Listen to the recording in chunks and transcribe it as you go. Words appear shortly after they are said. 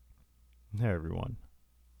Hey everyone.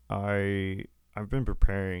 I I've been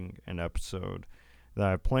preparing an episode that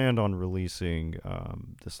I planned on releasing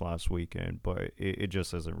this last weekend, but it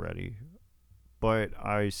just isn't ready. But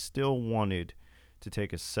I still wanted to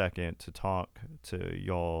take a second to talk to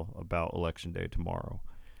y'all about Election Day tomorrow.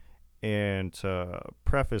 And to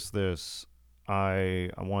preface this, I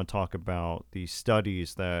want to talk about the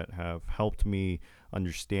studies that have helped me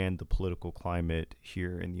understand the political climate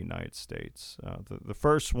here in the United States. The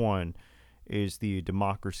first one is the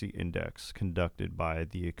Democracy Index conducted by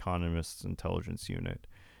the Economist's Intelligence Unit.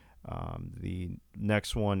 The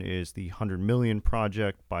next one is the 100 Million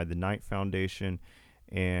Project by the Knight Foundation.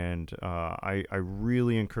 And I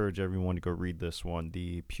really encourage everyone to go read this one,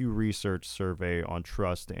 the Pew Research Survey on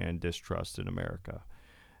Trust and Distrust in America.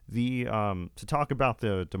 To talk about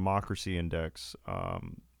the Democracy Index,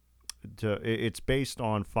 it's based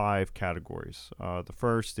on five categories. The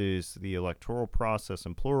first is the electoral process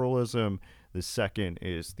and pluralism. The second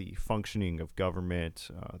is the functioning of government.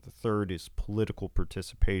 The third is political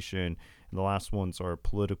participation. And the last ones are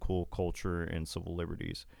political culture and civil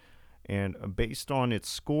liberties. And based on its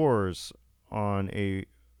scores on a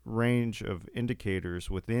range of indicators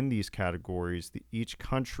within these categories, each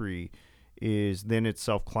country is then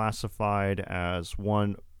itself classified as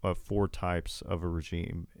one of four types of a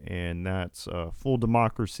regime, and that's a full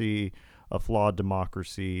democracy, a flawed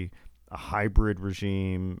democracy, a hybrid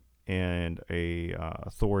regime, and a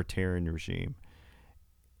authoritarian regime.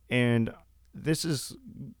 And this is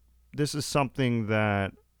this is something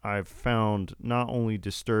that I've found not only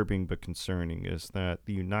disturbing but concerning, is that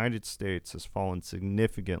the United States has fallen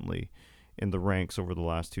significantly in the ranks over the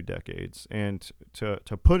last 2 decades. And to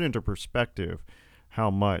put into perspective how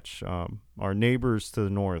much, our neighbors to the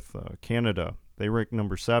north, Canada, they rank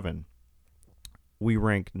number 7. We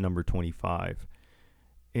rank number 25.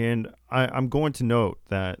 And I'm going to note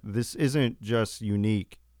that this isn't just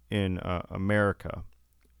unique in America,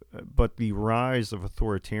 but the rise of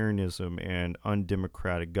authoritarianism and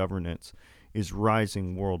undemocratic governance is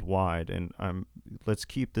rising worldwide. And let's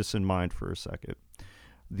keep this in mind for a second.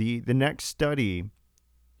 The next study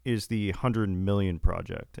is the 100 Million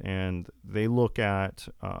Project, and they look at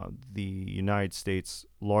the United States'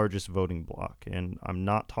 largest voting bloc. And I'm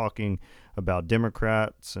not talking about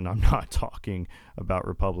Democrats, and I'm not talking about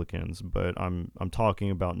Republicans, but I'm talking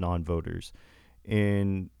about non-voters.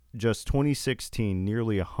 In just 2016,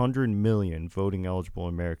 nearly 100 million voting eligible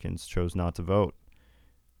Americans chose not to vote.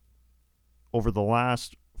 Over the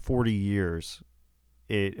last 40 years,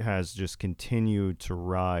 it has just continued to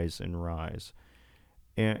rise and rise.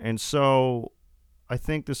 And so I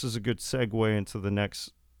think this is a good segue into the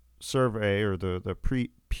next survey, or the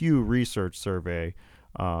Pew Research Survey.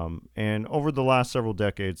 And over the last several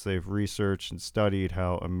decades, they've researched and studied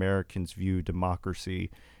how Americans view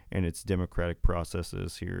democracy and its democratic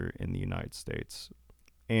processes here in the United States.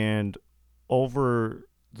 And over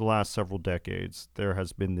the last several decades, there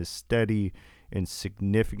has been this steady and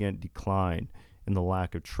significant decline in the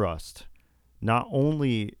lack of trust, not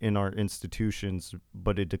only in our institutions,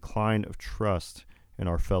 but a decline of trust in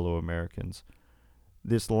our fellow Americans.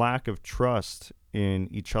 This lack of trust in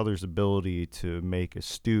each other's ability to make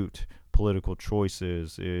astute political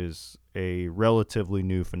choices is a relatively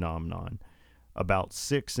new phenomenon. About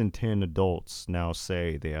 6 in 10 adults now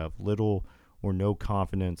say they have little or no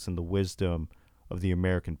confidence in the wisdom of the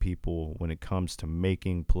American people when it comes to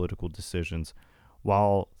making political decisions,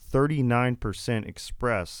 while 39%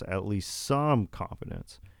 express at least some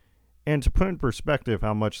confidence. And to put in perspective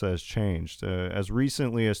how much that has changed, as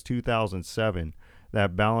recently as 2007,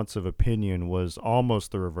 that balance of opinion was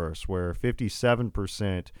almost the reverse, where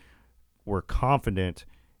 57% were confident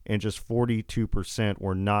and just 42%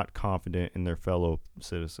 were not confident in their fellow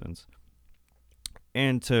citizens.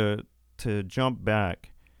 And to jump back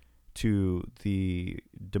to the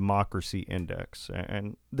democracy index,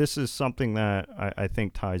 and this is something that I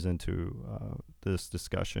think ties into this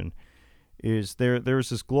discussion, is there's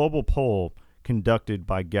this global poll conducted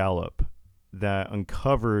by Gallup that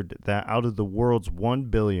uncovered that out of the world's 1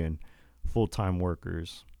 billion full-time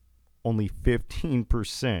workers, only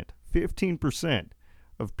 15%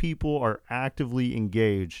 of people are actively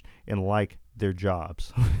engaged and like their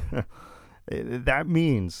jobs. That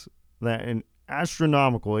means that an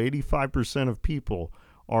astronomical 85% of people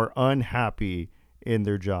are unhappy in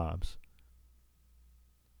their jobs.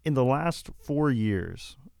 In the last 4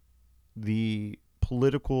 years, the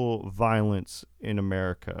political violence in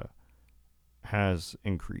America has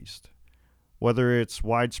increased. Whether it's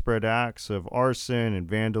widespread acts of arson and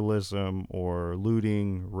vandalism, or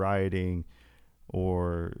looting, rioting,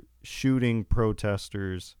 or shooting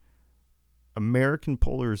protesters, American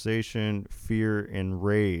polarization, fear, and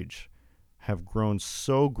rage have grown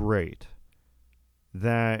so great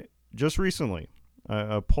that just recently,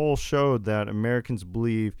 a poll showed that Americans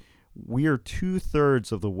believe we are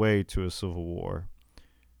 2/3 of the way to a civil war.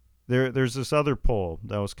 There's this other poll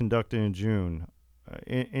that was conducted in June,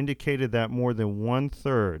 indicated that more than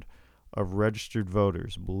 1/3 of registered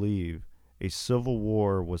voters believe a civil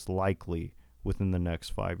war was likely within the next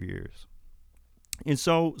 5 years. And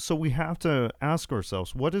so we have to ask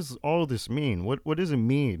ourselves, what does all of this mean? What does it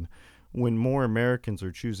mean when more Americans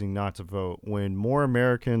are choosing not to vote, when more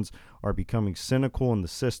Americans are becoming cynical in the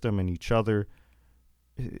system and each other?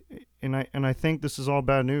 And I think this is all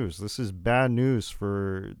bad news. This is bad news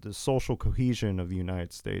for the social cohesion of the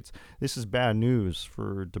United States. This is bad news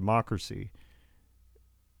for democracy.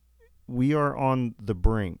 We are on the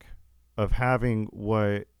brink of having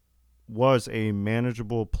what was a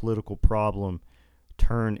manageable political problem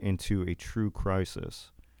turn into a true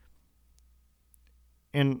crisis.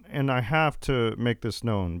 And I have to make this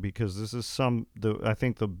known because this is I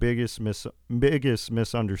think the biggest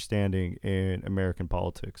misunderstanding in American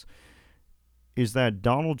politics is that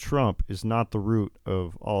Donald Trump is not the root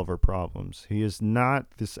of all of our problems. He is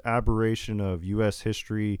not this aberration of US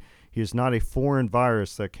history. He is not a foreign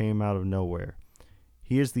virus that came out of nowhere.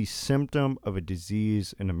 He is the symptom of a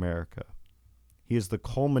disease in America. He is the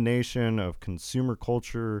culmination of consumer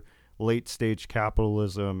culture, late stage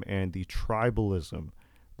capitalism, and the tribalism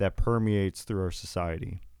that permeates through our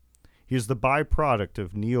society. He is the byproduct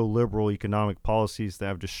of neoliberal economic policies that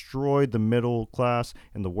have destroyed the middle class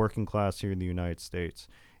and the working class here in the United States.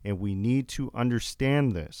 And we need to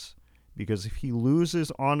understand this, because if he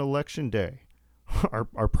loses on election day,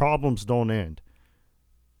 our problems don't end.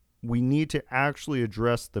 We need to actually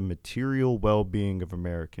address the material well-being of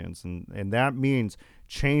Americans. And that means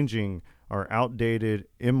changing our outdated,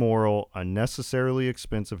 immoral, unnecessarily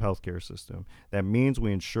expensive healthcare system. That means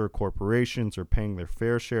we ensure corporations are paying their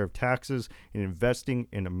fair share of taxes and investing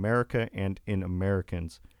in America and in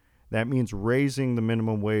Americans. That means raising the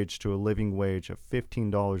minimum wage to a living wage of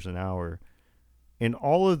 $15 an hour. And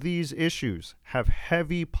all of these issues have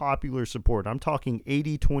heavy popular support. I'm talking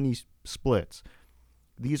 80-20 splits.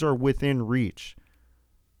 These are within reach.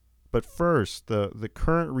 But first, the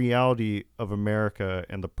current reality of America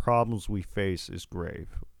and the problems we face is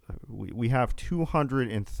grave. We have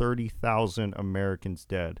 230,000 Americans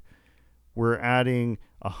dead. We're adding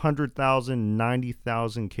 100,000,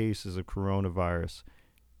 90,000 cases of coronavirus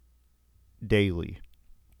daily.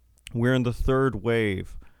 We're in the third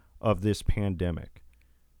wave of this pandemic.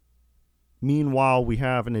 Meanwhile, we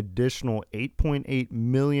have an additional 8.8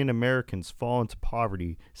 million Americans fall into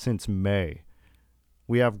poverty since May.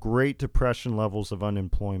 We have Great Depression levels of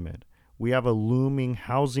unemployment. We have a looming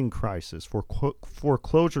housing crisis,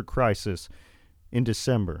 foreclosure crisis in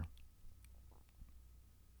December.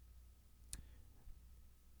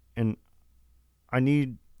 And I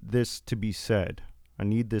need this to be said. I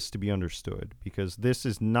need this to be understood, because this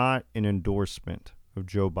is not an endorsement of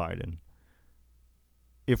Joe Biden.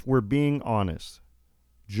 If we're being honest,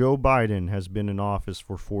 Joe Biden has been in office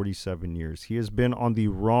for 47 years. He has been on the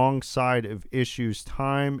wrong side of issues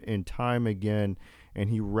time and time again, and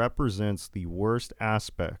he represents the worst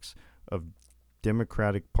aspects of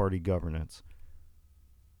Democratic Party governance.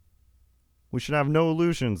 We should have no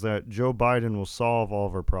illusions that Joe Biden will solve all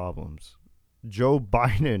of our problems. Joe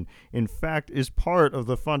Biden, in fact, is part of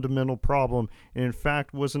the fundamental problem, and in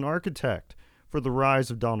fact was an architect for the rise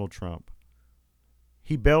of Donald Trump.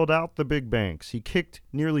 He bailed out the big banks. He kicked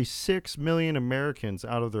nearly 6 million Americans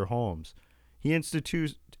out of their homes. He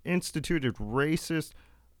instituted racist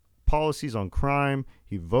policies on crime.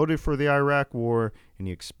 He voted for the Iraq War, and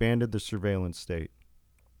he expanded the surveillance state.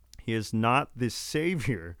 He is not this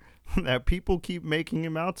savior that people keep making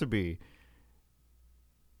him out to be.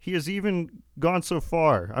 He has even gone so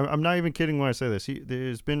far. I'm not even kidding when I say this. It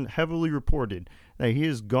has been heavily reported that he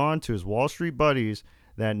has gone to his Wall Street buddies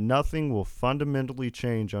that nothing will fundamentally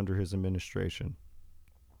change under his administration.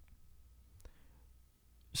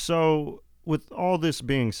 So, with all this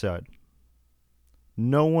being said,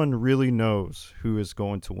 no one really knows who is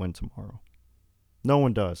going to win tomorrow. No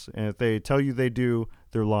one does. And if they tell you they do,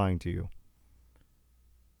 they're lying to you.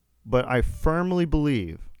 But I firmly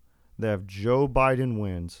believe that if Joe Biden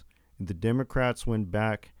wins and the Democrats win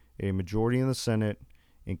back a majority in the Senate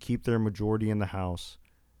and keep their majority in the House,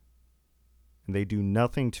 and they do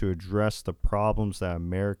nothing to address the problems that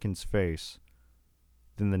Americans face,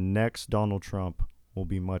 then the next Donald Trump will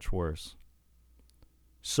be much worse.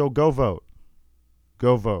 So go vote.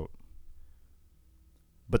 Go vote.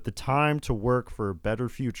 But the time to work for a better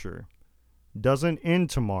future doesn't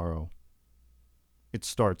end tomorrow. It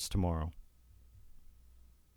starts tomorrow.